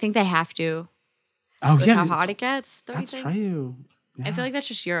my God, I think they have to. Oh yeah, how hot it gets. That's true. Yeah. I feel like that's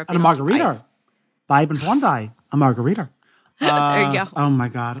just Europe. And a margarita. Vibe and Bondi. A margarita. There you go. Oh my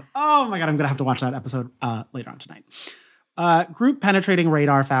God. I'm gonna have to watch that episode later on tonight. Group penetrating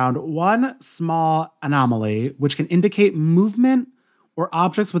radar found one small anomaly which can indicate movement or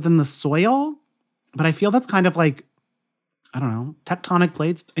objects within the soil, but I feel that's kind of I don't know, tectonic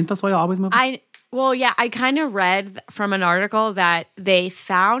plates. Ain't the soil always moving? Well, yeah, I kind of read from an article that they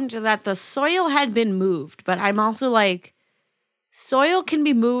found that the soil had been moved, but I'm also like, soil can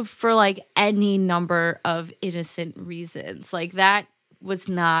be moved for like any number of innocent reasons. Like that was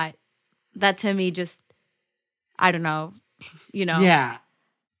not, that to me just, I don't know, Yeah.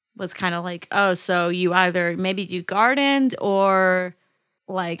 was kind of like, oh, so you either, maybe you gardened or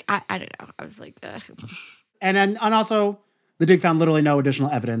like, I don't know. I was like, ugh. And also, the dig found literally no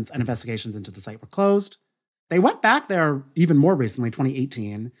additional evidence, and investigations into the site were closed. They went back there even more recently,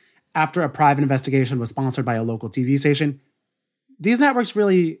 2018, after a private investigation was sponsored by a local TV station. These networks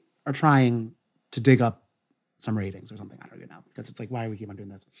really are trying to dig up some ratings or something. I don't really know, because it's like, why do we keep on doing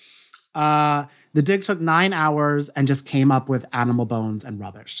this? The dig took 9 hours and just came up with animal bones and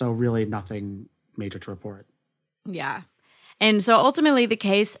rubbish. So really nothing major to report. Yeah. And so ultimately the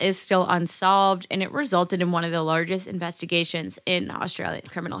case is still unsolved, and it resulted in one of the largest investigations in Australian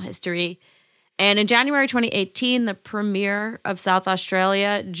criminal history. And in January 2018, the Premier of South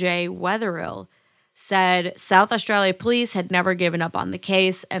Australia, Jay Weatherill, said South Australia police had never given up on the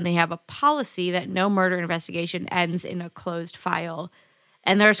case, and they have a policy that no murder investigation ends in a closed file.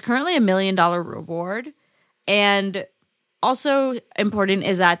 And there's currently $1 million reward. And also important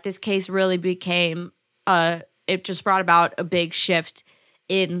is that this case really became it just brought about a big shift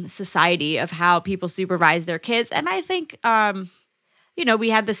in society of how people supervise their kids. And I think, we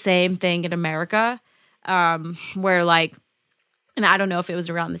had the same thing in America where like, and I don't know if it was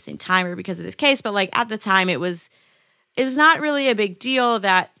around the same time or because of this case, but like at the time it was not really a big deal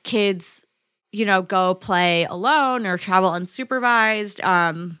that kids, go play alone or travel unsupervised.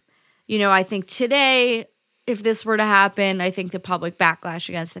 I think today, if this were to happen, I think the public backlash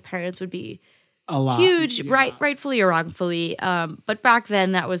against the parents would be A lot. huge, Yeah. rightfully or wrongfully. But back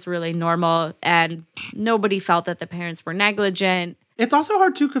then that was really normal, and nobody felt that the parents were negligent. It's also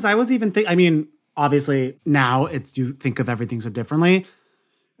hard too, because I was even thinking, obviously now you think of everything so differently,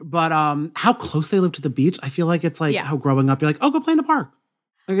 but how close they live to the beach, I feel like it's like how growing up, you're like, oh, go play in the park.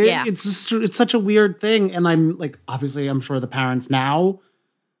 Like, it's such a weird thing. And I'm like, obviously I'm sure the parents now,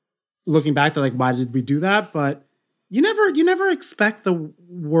 looking back, they're like, why did we do that? But you never expect the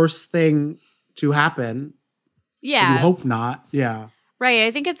worst thing to happen. Yeah. You hope not. Yeah. Right.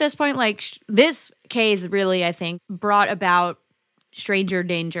 I think at this point, like this case really, I think, brought about stranger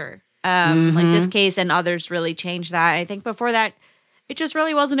danger. Like this case and others really changed that. I think before that, it just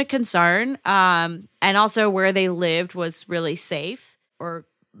really wasn't a concern. And also where they lived was really safe or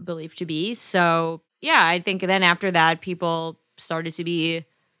believed to be. So yeah, I think then after that, people started to be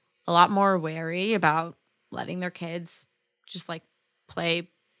a lot more wary about letting their kids just like play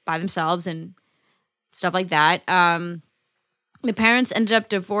by themselves and stuff like that. The parents ended up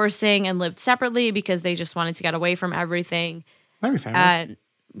divorcing and lived separately because they just wanted to get away from everything. Very fair. And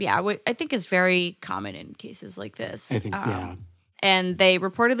yeah, I think is very common in cases like this. I think, yeah. And they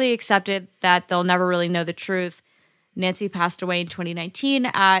reportedly accepted that they'll never really know the truth. Nancy passed away in 2019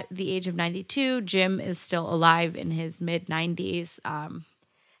 at the age of 92. Jim is still alive in his mid-90s.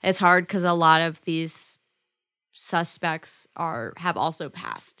 It's hard because a lot of these suspects have also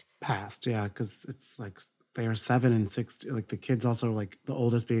passed. Yeah, because it's like they are 7 and 6. Like the kids also, like the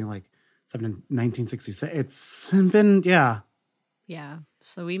oldest being like 7 in 1966. It's been, yeah. Yeah,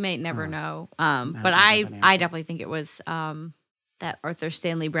 so we may never know. But I definitely think it was that Arthur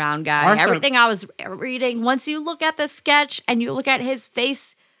Stanley Brown guy. Everything I was reading, once you look at the sketch and you look at his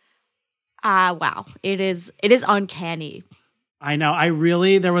face, wow, it is uncanny. I know.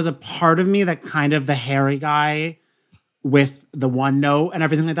 There was a part of me that kind of the hairy guy with the one note and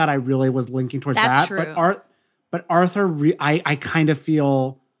everything like that, I really was linking towards That's that. True. But Arthur, I kind of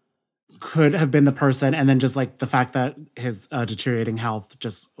feel could have been the person, and then just like the fact that his deteriorating health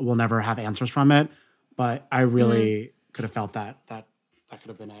just will never have answers from it. But I really could have felt that could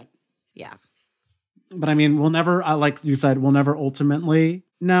have been it. Yeah. But I mean, we'll never, like you said, we'll never ultimately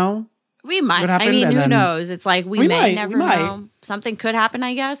know. We might. I mean, who knows? It's like we may never know. Something could happen,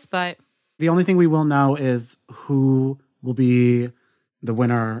 I guess, but the only thing we will know is who will be the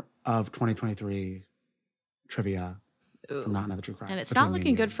winner of 2023 trivia from Not Another True Crime. And it's not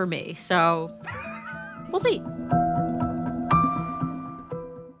looking good for me, so we'll see.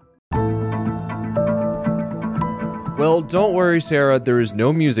 Well, don't worry, Sarah. There is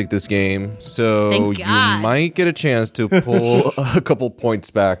no music this game, so you might get a chance to pull a couple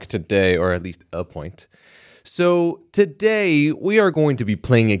points back today, or at least a point. So today, we are going to be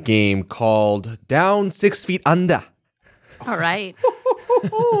playing a game called Down 6 Feet Under. All right.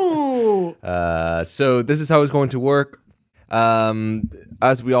 So this is how it's going to work.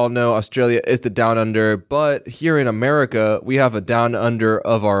 as we all know, Australia is the down under, but here in America, we have a down under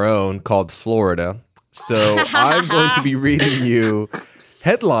of our own called Florida. So I'm going to be reading you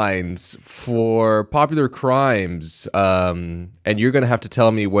headlines for popular crimes, and you're going to have to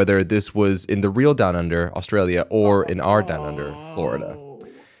tell me whether this was in the real down under, Australia, or in our down under, Florida.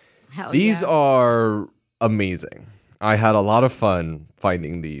 These are amazing. I had a lot of fun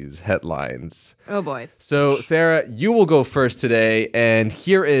finding these headlines. Oh, boy. So, Sarah, you will go first today, and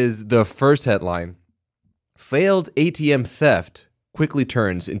here is the first headline. Failed ATM theft quickly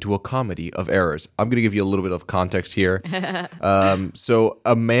turns into a comedy of errors. I'm going to give you a little bit of context here. So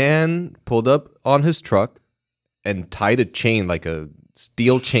a man pulled up on his truck and tied a chain, like a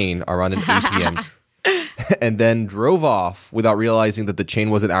steel chain, around an ATM and then drove off without realizing that the chain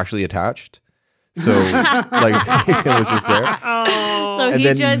wasn't actually attached. So like the ATM was just there. So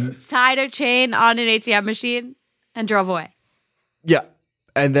he just tied a chain on an ATM machine and drove away. Yeah.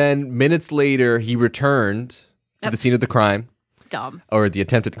 And then minutes later, he returned to the scene of the crime. Dumb. Or the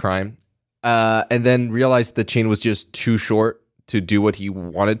attempted crime, and then realized the chain was just too short to do what he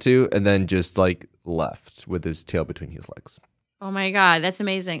wanted to, and then just like left with his tail between his legs. Oh my God, that's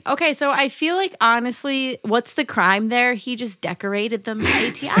amazing. Okay, so I feel like honestly, what's the crime there? He just decorated them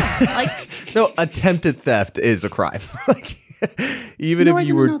ATM. Like, no, attempted theft is a crime. Like, even if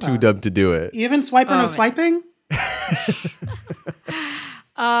you were too dumb to do it. Even swiper, no swiping?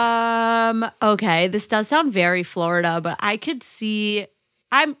 Okay, this does sound very Florida, but I could see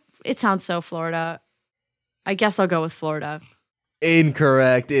it sounds so Florida. I guess I'll go with Florida.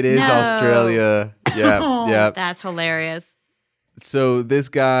 Incorrect. It is Australia. Yeah. That's hilarious. So this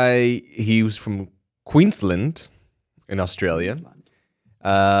guy, he was from Queensland in Australia.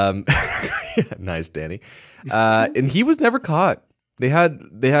 Nice, Danny. And he was never caught. They had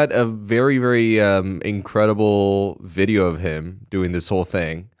a very, very incredible video of him doing this whole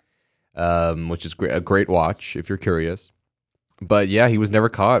thing, which is a great watch if you're curious. But yeah, he was never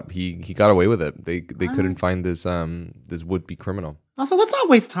caught. He got away with it. They couldn't find this would-be criminal. Also, let's not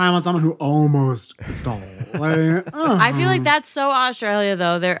waste time on someone who almost stole. I feel like that's so Australia,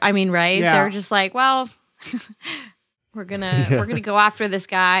 though. Right? Yeah. They're just like, well, we're gonna go after this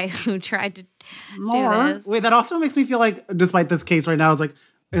guy who tried to. Do this. Wait, that also makes me feel like, despite this case right now, it's like,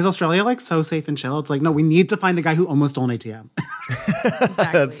 is Australia like so safe and chill? It's like, no, we need to find the guy who almost stole an ATM. Exactly.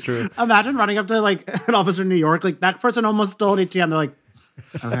 That's true. Imagine running up to like an officer in New York, like that person almost stole an ATM. They're like,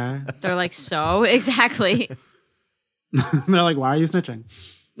 okay. They're like, so exactly. They're like, why are you snitching?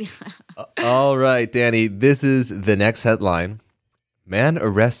 All right, Danny, this is the next headline. Man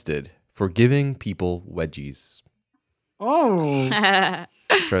arrested for giving people wedgies. Oh.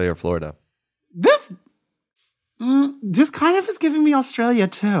 Australia or Florida? This kind of is giving me Australia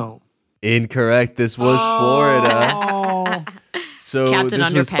too. Incorrect. This was Florida. So Captain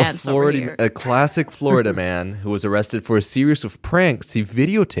this Underpants was a classic Florida man who was arrested for a series of pranks he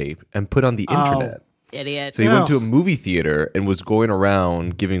videotaped and put on the internet. Idiot. So he went to a movie theater and was going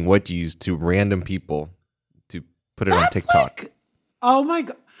around giving wedgies to random people to put it on TikTok. Oh my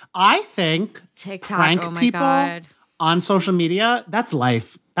God. I think TikTok, prank people on social media, that's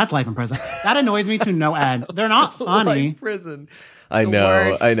life. That's life in prison. That annoys me to no end. They're not funny. Life prison. I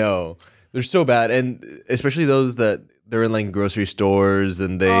know. They're so bad. And especially those that they're in like grocery stores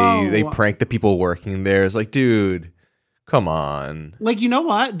and they prank the people working there. It's like, dude, come on. Like, you know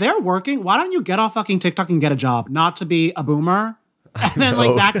what? They're working. Why don't you get off fucking TikTok and get a job? Not to be a boomer. And then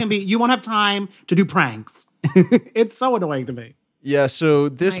like that can be, you won't have time to do pranks. It's so annoying to me. Yeah, so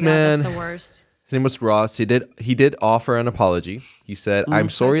this man, that's the worst. His name was Ross. He did offer an apology. He said, I'm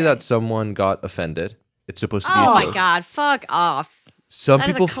sorry that someone got offended. It's supposed to be a joke. Oh my God, fuck off. Some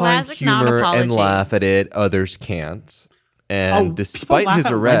people find humor and laugh at it. Others can't. And despite his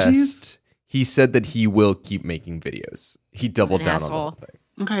arrest, he said that he will keep making videos. He doubled down on the whole thing.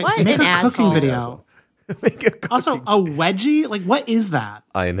 Okay, what make a cooking video. Also, a wedgie? Like, what is that?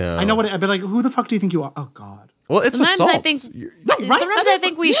 I know. I know what I'd be like, who the fuck do you think you are? Oh, God. Well, it's assault. Sometimes I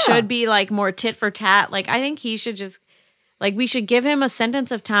think we should be like more tit for tat. Like, I think he should just, like, we should give him a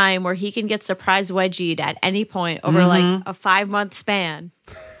sentence of time where he can get surprise wedgied at any point over like a 5-month span,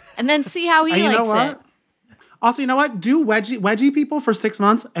 and then see how he likes it. Also, you know what? Do wedgie people for 6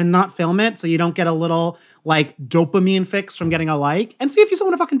 months and not film it, so you don't get a little like dopamine fix from getting a like, and see if you still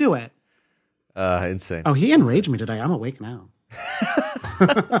want to fucking do it. Insane. Oh, he enraged me today. I'm awake now.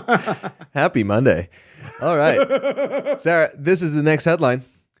 Happy Monday. All right. Sarah, this is the next headline.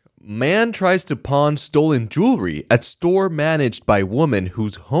 Man tries to pawn stolen jewelry at store managed by woman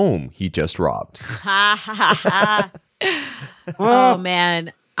whose home he just robbed. Oh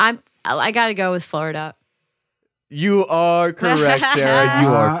man, I gotta go with Florida. You are correct, Sarah. You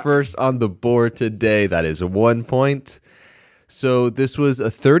are first on the board today. That is 1 point. So this was a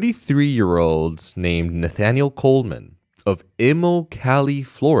 33-year-old named Nathaniel Coleman of Immokalee,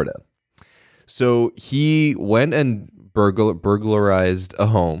 Florida. So he went and burglarized a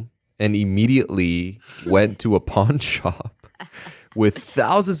home and immediately went to a pawn shop with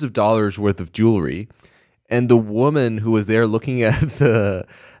thousands of dollars worth of jewelry. And the woman who was there looking at the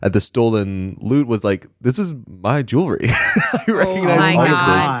stolen loot was like, "This is my jewelry." I recognize all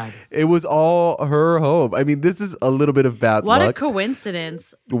of this. It was all her home. I mean, this is a little bit of bad luck. What a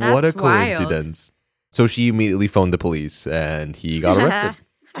coincidence. What a coincidence. Wild. So she immediately phoned the police and he got arrested.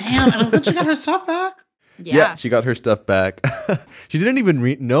 Damn, and then she got her stuff back? Yeah, she got her stuff back. She didn't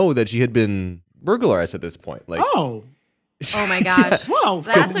even know that she had been burglarized at this point. Like, oh my gosh. Whoa.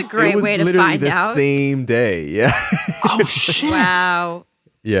 That's a great way to find out. Literally the same day. Yeah. Oh, shit. Wow.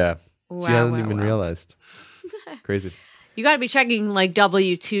 Yeah. She hadn't even realized. Crazy. You got to be checking like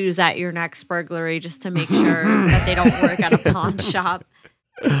W-2s at your next burglary just to make sure that they don't work at a pawn shop.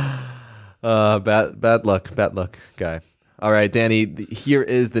 Bad luck, guy. All right, Danny, here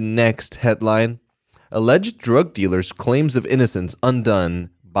is the next headline. Alleged drug dealer's claims of innocence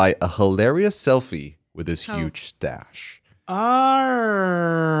undone by a hilarious selfie with his huge stash.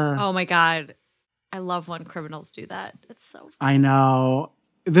 Oh my God. I love when criminals do that. It's so funny. I know.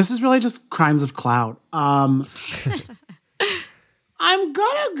 This is really just crimes of clout. I'm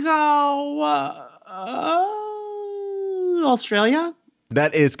gonna go Australia.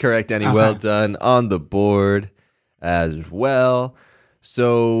 That is correct, Danny. Okay. Well done. On the board as well.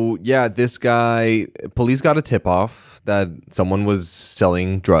 So, yeah, this guy, police got a tip-off that someone was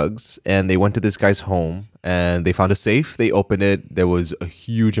selling drugs, and they went to this guy's home, and they found a safe. They opened it. There was a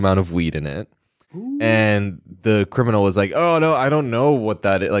huge amount of weed in it. Ooh. And the criminal was like, "Oh, no, I don't know what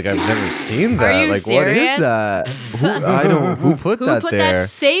that is. Like, I've never seen that. Are you like, serious? What is that? Who put that there? That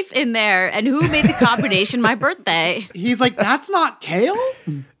safe in there? And who made the combination my birthday?" He's like, "That's not kale?"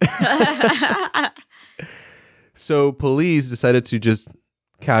 So police decided to just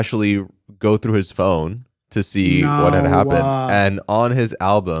casually go through his phone to see what had happened. And on his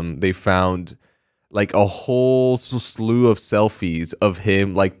album, they found like a whole slew of selfies of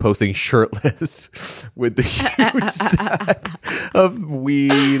him like posing shirtless with the huge stack of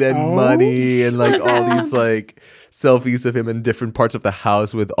weed and money and like all these like selfies of him in different parts of the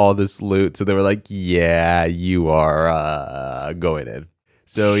house with all this loot. So they were like, "Yeah, you are going in."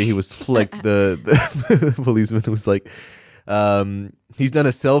 So he was flicked. The policeman was like, he's done a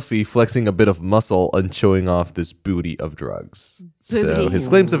selfie flexing a bit of muscle and showing off this booty of drugs. So his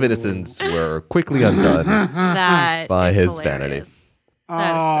claims of innocence were quickly undone by his vanity.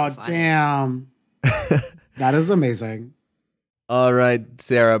 Oh, so damn. That is amazing. All right,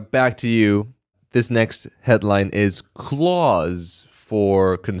 Sarah, back to you. This next headline is cause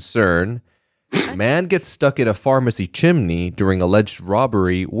for concern. Man gets stuck in a pharmacy chimney during alleged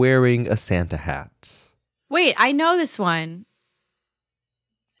robbery wearing a Santa hat. Wait, I know this one.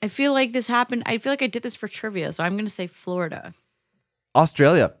 I feel like this happened. I feel like I did this for trivia, so I'm going to say Florida.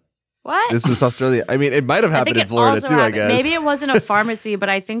 Australia. What? This was Australia. I mean, it might have happened in Florida too, I guess. Maybe it wasn't a pharmacy, but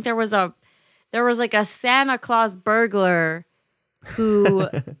I think there was like a Santa Claus burglar who,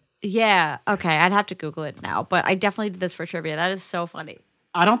 yeah. Okay, I'd have to Google it now, but I definitely did this for trivia. That is so funny.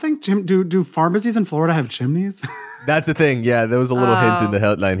 I don't think do pharmacies in Florida have chimneys? That's the thing. Yeah, there was a little hint in the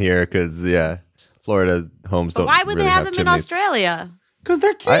headline here because Florida homes don't. Why would really they have them in Australia? Because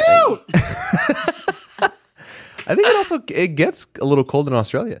they're cute. I think it gets a little cold in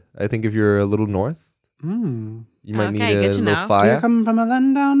Australia. I think if you're a little north, you might need a little fire. Come from a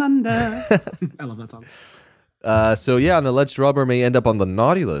land down under. I love that song. So an alleged robber may end up on the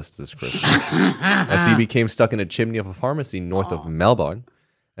naughty list this Christmas as he became stuck in a chimney of a pharmacy north of Melbourne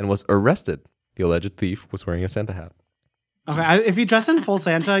and was arrested. The alleged thief was wearing a Santa hat. Okay, if you dress in full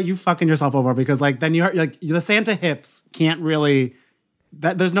Santa, you fucking yourself over because like then you're like the Santa hips can't really.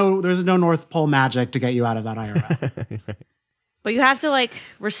 There's no North Pole magic to get you out of that IRL. But you have to like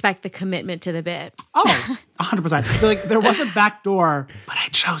respect the commitment to the bit. Oh, 100%. Like there was a back door, but I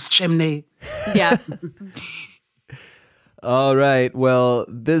chose chimney. Yeah. All right. Well,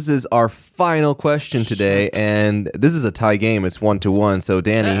 this is our final question today, and this is a tie game. It's 1-1. So,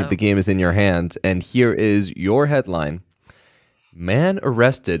 Danny, the game is in your hands, and here is your headline: Man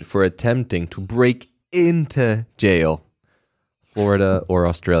arrested for attempting to break into jail. Florida or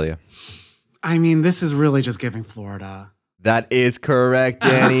Australia? I mean, this is really just giving Florida. That is correct,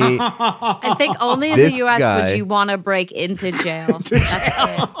 Danny. I think only in the U.S. would you want to break into jail. That's it.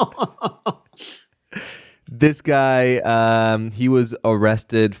 This guy, he was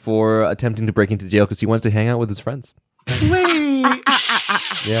arrested for attempting to break into jail because he wanted to hang out with his friends. Wait.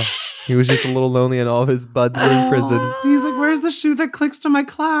 Yeah. He was just a little lonely and all of his buds were in prison. He's like, where's the shoe that clicks to my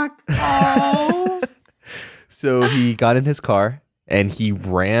clack? Oh. So he got in his car and he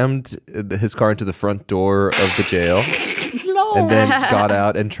rammed his car into the front door of the jail. No. And then got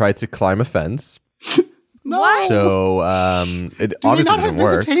out and tried to climb a fence. No. What? So it obviously didn't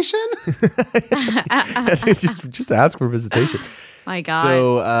work. Visitation? just ask for visitation. My God.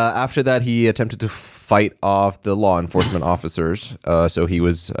 So after that, he attempted to fight off the law enforcement officers. So he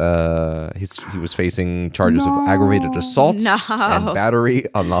was facing charges of aggravated assault and battery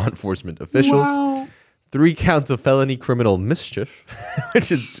on law enforcement officials. Wow. 3 counts of felony criminal mischief,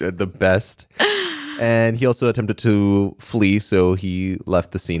 which is the best. And he also attempted to flee, so he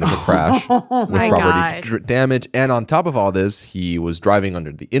left the scene of the crash with property damage. And on top of all this, he was driving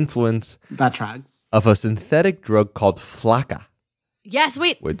under the influence that tracks of a synthetic drug called Flakka. Yes,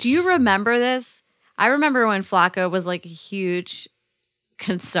 wait. Do you remember this? I remember when Flakka was like a huge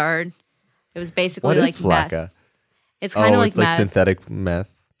concern. It was basically what like is Flakka? Meth. It's kind of like it's like meth. synthetic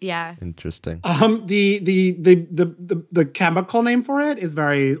meth. Yeah. Interesting. The chemical name for it is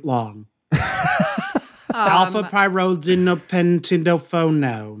very long. Alpha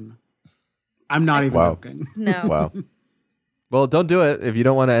pyrodinopentyndophenone. I'm not even joking. No. Wow. Well, don't do it if you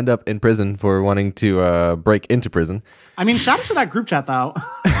don't want to end up in prison for wanting to break into prison. I mean, shout out to that group chat, though.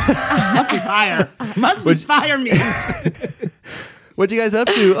 Must be fire. Must be fire memes. What you guys up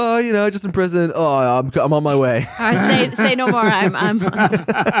to? Oh, just in prison. Oh, I'm on my way. Say no more. I'm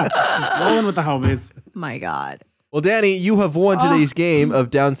rolling with the homies. My God. Well, Danny, you have won today's game of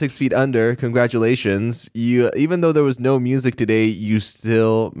Down 6 Feet Under. Congratulations. Even though there was no music today, you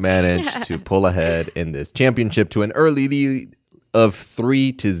still managed to pull ahead in this championship to an early lead of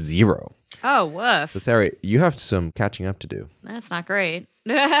 3-0. Oh, woof. So, Sarah, you have some catching up to do. That's not great.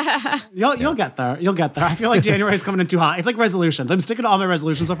 You'll get there. You'll get there. I feel like January is coming in too hot. It's like resolutions. I'm sticking to all my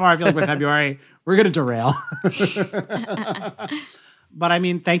resolutions so far. I feel like by February, we're going to derail. But I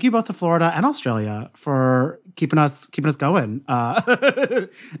mean, thank you both to Florida and Australia for keeping us going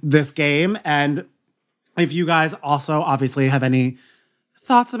this game. And if you guys also obviously have any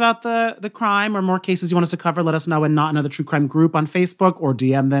thoughts about the crime or more cases you want us to cover, let us know in Not Another True Crime group on Facebook or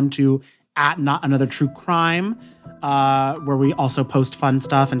DM them to @NotAnotherTrueCrime, where we also post fun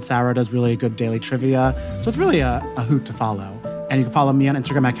stuff and Sarah does really good daily trivia. So it's really a hoot to follow. And you can follow me on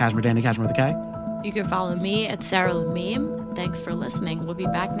Instagram at Kashmir, Danny Kashmir with a K. You can follow me at Sarah Lameme. Thanks for listening. We'll be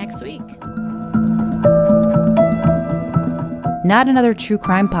back next week. Not Another True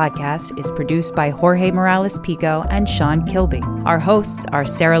Crime Podcast is produced by Jorge Morales Pico and Sean Kilby. Our hosts are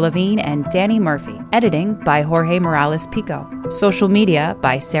Sarah Levine and Danny Murphy. Editing by Jorge Morales Pico. Social media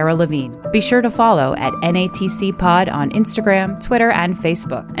by Sarah Levine. Be sure to follow at NATC Pod on Instagram, Twitter, and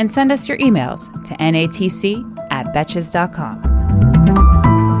Facebook. And send us your emails to natc@betches.com.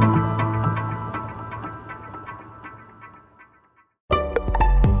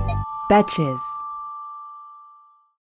 Betches.